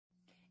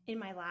In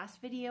my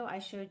last video, I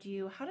showed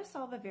you how to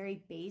solve a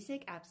very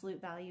basic absolute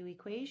value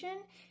equation.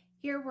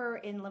 Here we're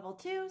in level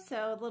 2,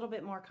 so a little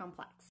bit more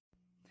complex.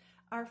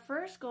 Our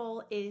first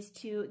goal is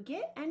to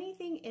get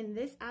anything in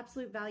this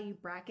absolute value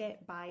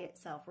bracket by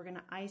itself. We're going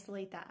to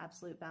isolate that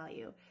absolute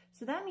value.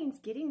 So that means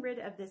getting rid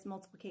of this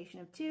multiplication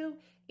of 2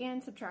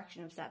 and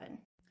subtraction of 7.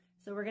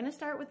 So we're going to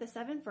start with the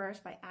 7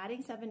 first by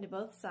adding 7 to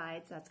both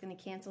sides. That's going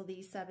to cancel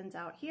these 7s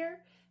out here.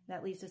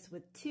 That leaves us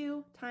with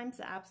 2 times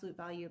the absolute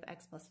value of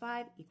x plus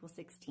 5 equals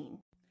 16.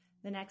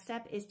 The next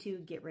step is to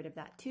get rid of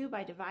that 2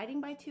 by dividing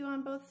by 2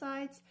 on both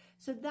sides.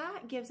 So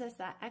that gives us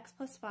that x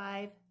plus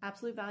 5,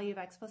 absolute value of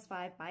x plus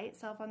 5 by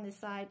itself on this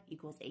side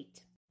equals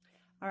 8.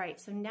 All right,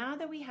 so now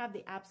that we have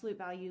the absolute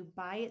value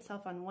by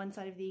itself on one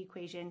side of the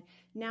equation,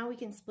 now we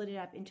can split it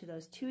up into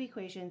those two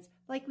equations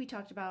like we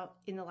talked about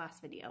in the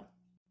last video.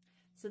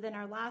 So then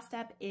our last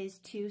step is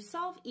to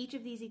solve each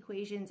of these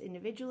equations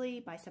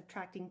individually by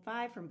subtracting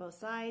 5 from both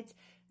sides,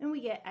 and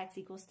we get x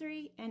equals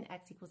 3 and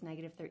x equals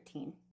negative 13.